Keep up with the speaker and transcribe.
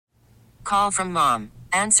call from mom.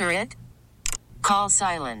 Answer it. Call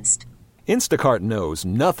silenced. Instacart knows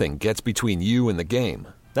nothing gets between you and the game.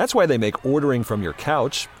 That's why they make ordering from your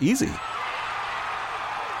couch easy.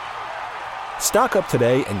 Stock up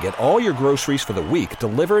today and get all your groceries for the week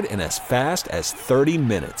delivered in as fast as 30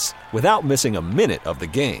 minutes without missing a minute of the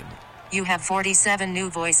game. You have 47 new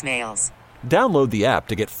voicemails. Download the app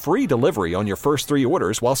to get free delivery on your first 3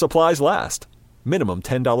 orders while supplies last. Minimum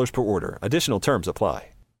 $10 per order. Additional terms apply.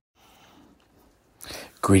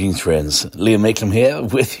 Greetings, friends. Liam Mayclem here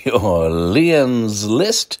with your Liam's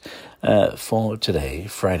List for today,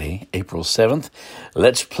 Friday, April 7th.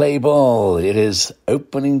 Let's play ball. It is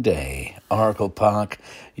opening day. Oracle Park,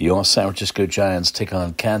 your San Francisco Giants take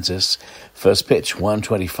on Kansas. First pitch,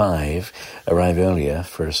 1:25. Arrive earlier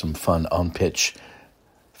for some fun on-pitch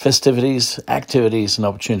festivities, activities, and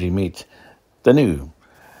opportunity to meet the new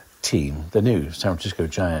team, the new San Francisco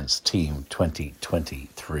Giants team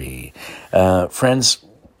 2023. Friends,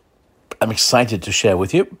 I'm excited to share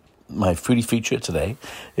with you my foodie feature today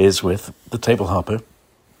is with the Tablehopper,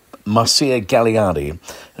 Marcia Gagliardi.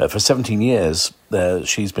 For 17 years,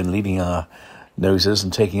 she's been leading our noses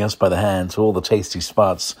and taking us by the hand to all the tasty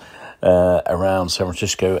spots around San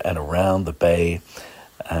Francisco and around the Bay.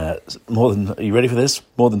 Are you ready for this?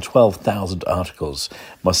 More than 12,000 articles.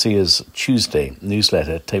 Marcia's Tuesday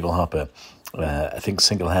newsletter, Tablehopper, I think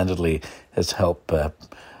single-handedly has helped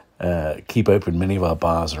keep open many of our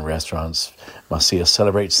bars and restaurants. Marcia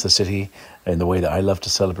celebrates the city in the way that I love to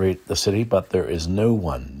celebrate the city, but there is no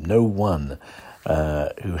one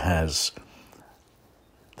who has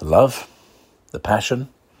the love, the passion,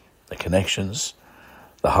 the connections,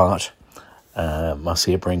 the heart.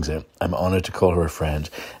 Marcia brings it. I'm honored to call her a friend.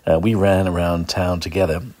 We ran around town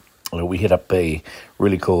together. We hit up a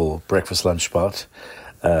really cool breakfast lunch spot,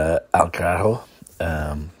 Al Carajo,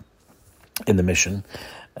 in the Mission.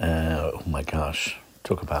 Oh my gosh,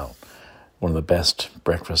 talk about one of the best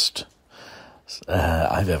breakfast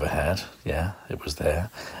I've ever had. Yeah, it was there.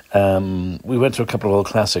 We went to a couple of old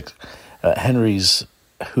classics. Henry's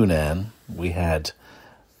Hunan. We had,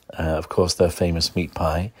 of course, their famous meat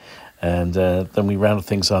pie. And then we rounded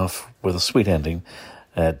things off with a sweet ending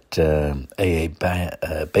at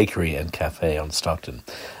AA Bakery and Cafe on Stockton.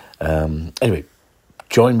 Anyway,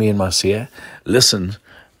 join me and Marcia. Listen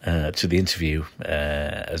to the interview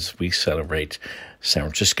as we celebrate San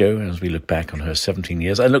Francisco and as we look back on her 17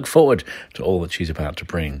 years. I look forward to all that she's about to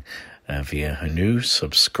bring via her new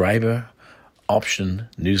subscriber option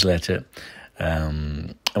newsletter. I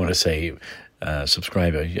want to say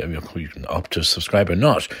subscriber, you can opt to subscribe or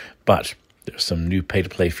not, but there's some new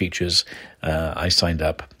pay-to-play features. I signed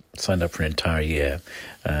up for an entire year.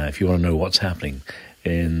 If you want to know what's happening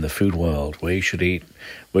in the food world, where you should eat,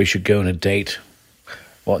 where you should go on a date,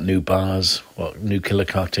 what new bars, what new killer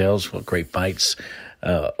cocktails, what great bites,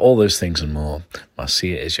 all those things and more.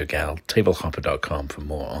 Marcia is your gal. Tablehopper.com for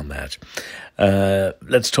more on that.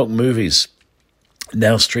 Let's talk movies.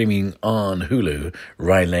 Now streaming on Hulu,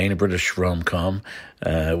 Rye Lane, a British rom-com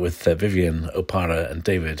with Vivian Opara and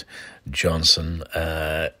David Johnson.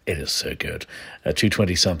 It is so good. Two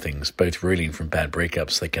 20-somethings, both reeling from bad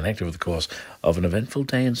breakups. They connect over the course of an eventful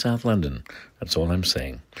day in South London. That's all I'm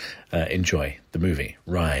saying. Enjoy the movie,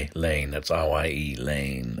 Rye Lane. That's R-Y-E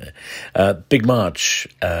Lane. Big March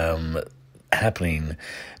happening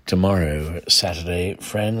tomorrow, Saturday.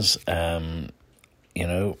 Friends,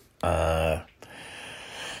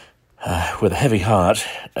 with a heavy heart,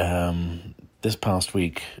 this past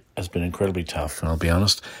week has been incredibly tough, and I'll be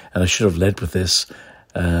honest, and I should have led with this,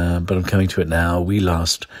 but I'm coming to it now. We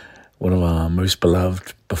lost one of our most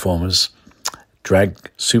beloved performers. Drag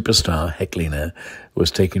superstar Heclina was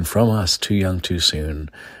taken from us too young, too soon.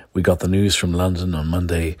 We got the news from London on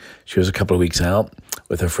Monday. She was a couple of weeks out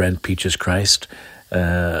with her friend Peaches Christ,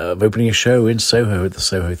 of opening a show in Soho at the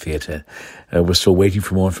Soho Theatre. We're still waiting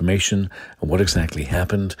for more information on what exactly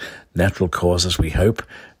happened. Natural causes, we hope,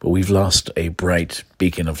 but we've lost a bright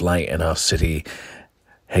beacon of light in our city.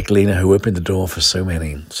 Heclina, who opened the door for so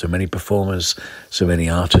many performers, so many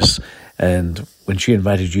artists. And when she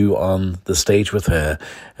invited you on the stage with her,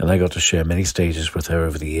 and I got to share many stages with her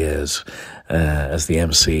over the years as the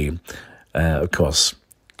MC, of course,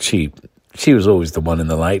 she was always the one in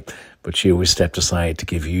the light, but she always stepped aside to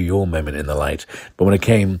give you your moment in the light. But when it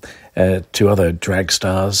came to other drag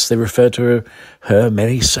stars, they referred to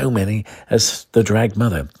her so many, as the drag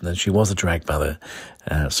mother. And she was a drag mother.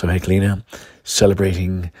 So Heclina,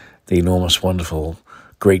 celebrating the enormous, wonderful,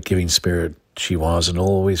 great giving spirit she was and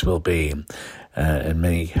always will be. And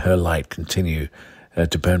may her light continue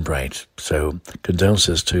to burn bright. So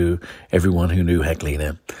condolences to everyone who knew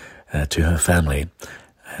Heclina, to her family,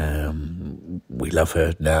 We love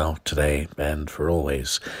her now, today, and for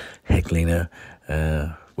always. Heklina,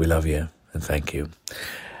 we love you and thank you.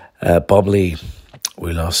 Bob Lee,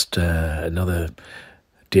 we lost another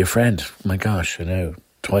dear friend. My gosh, I know,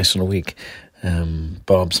 twice in a week.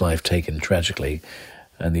 Bob's life taken tragically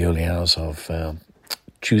in the early hours of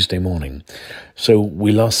Tuesday morning. So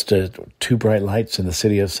we lost two bright lights in the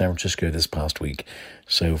city of San Francisco this past week.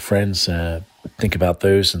 So friends, think about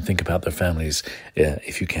those and think about their families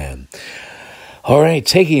if you can. All right,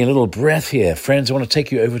 taking a little breath here. Friends, I want to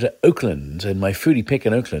take you over to Oakland and my foodie pick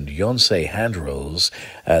in Oakland, Yonsei hand rolls.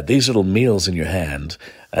 These little meals in your hand,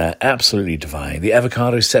 absolutely divine. The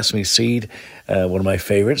avocado sesame seed, one of my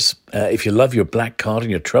favorites. If you love your black cod and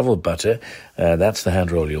your truffle butter, that's the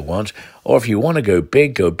hand roll you'll want. Or if you want to go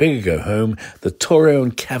big or go home, the Toro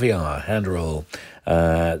and caviar hand roll.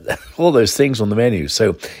 All those things on the menu.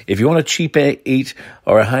 So if you want a cheap eat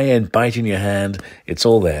or a high-end bite in your hand, it's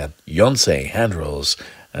all there. Yonsei hand rolls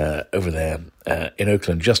over there in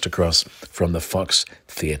Oakland, just across from the Fox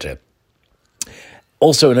Theatre.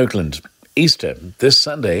 Also in Oakland, Easter, this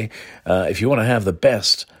Sunday, if you want to have the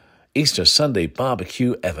best Easter Sunday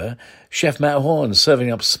barbecue ever, Chef Matt Horn serving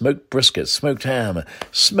up smoked brisket, smoked ham,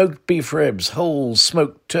 smoked beef ribs, whole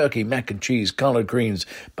smoked turkey, mac and cheese, collard greens,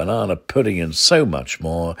 banana pudding, and so much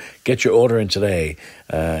more. Get your order in today.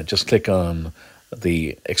 Just click on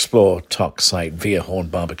the Explore Talk site via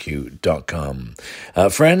hornbarbecue.com.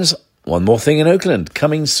 Friends, one more thing in Oakland,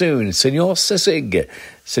 coming soon. Senor Sisig,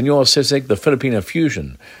 the Filipino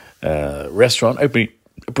fusion restaurant, opening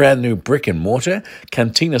a brand new brick and mortar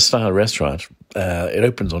cantina-style restaurant. It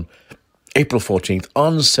opens on April 14th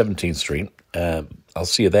on 17th Street. I'll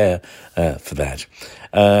see you there for that.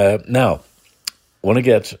 Now, want to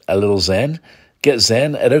get a little zen? Get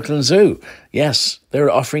zen at Oakland Zoo. Yes, they're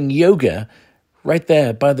offering yoga right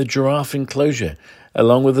there by the giraffe enclosure,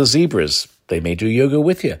 along with the zebras. They may do yoga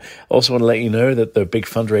with you. Also want to let you know that the big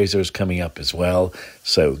fundraiser is coming up as well.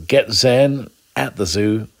 So get zen at the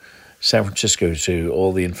zoo. San Francisco Zoo,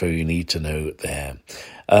 all the info you need to know there.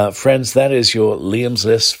 Friends, that is your Liam's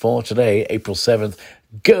List for today, April 7th.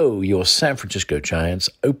 Go, your San Francisco Giants,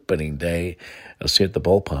 opening day. I'll see you at the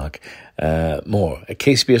ballpark. More at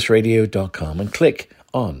kcbsradio.com and click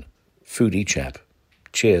on Foodie Chap.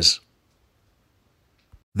 Cheers.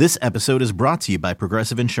 This episode is brought to you by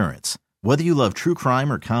Progressive Insurance. Whether you love true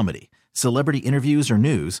crime or comedy, celebrity interviews or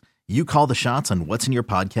news, you call the shots on what's in your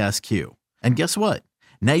podcast queue. And guess what?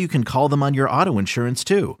 Now you can call them on your auto insurance,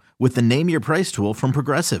 too, with the Name Your Price tool from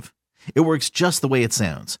Progressive. It works just the way it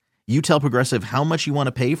sounds. You tell Progressive how much you want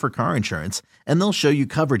to pay for car insurance, and they'll show you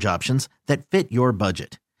coverage options that fit your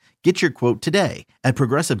budget. Get your quote today at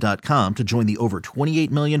Progressive.com to join the over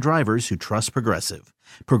 28 million drivers who trust Progressive.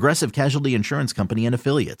 Progressive Casualty Insurance Company and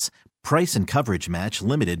Affiliates. Price and coverage match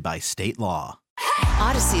limited by state law.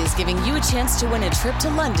 Odyssey is giving you a chance to win a trip to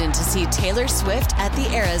London to see Taylor Swift at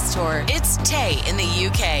the Eras Tour. It's Tay in the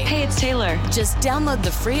UK. Hey, it's Taylor. Just download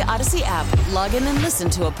the free Odyssey app, log in and listen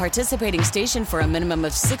to a participating station for a minimum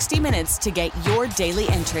of 60 minutes to get your daily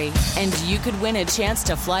entry. And you could win a chance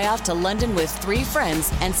to fly off to London with 3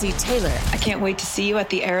 friends and see Taylor. I can't wait to see you at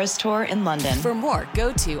the Eras Tour in London. For more,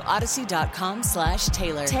 go to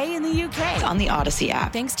odyssey.com/Taylor. Tay in the UK. On the Odyssey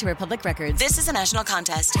app. Thanks to Republic Records. This is a national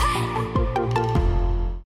contest.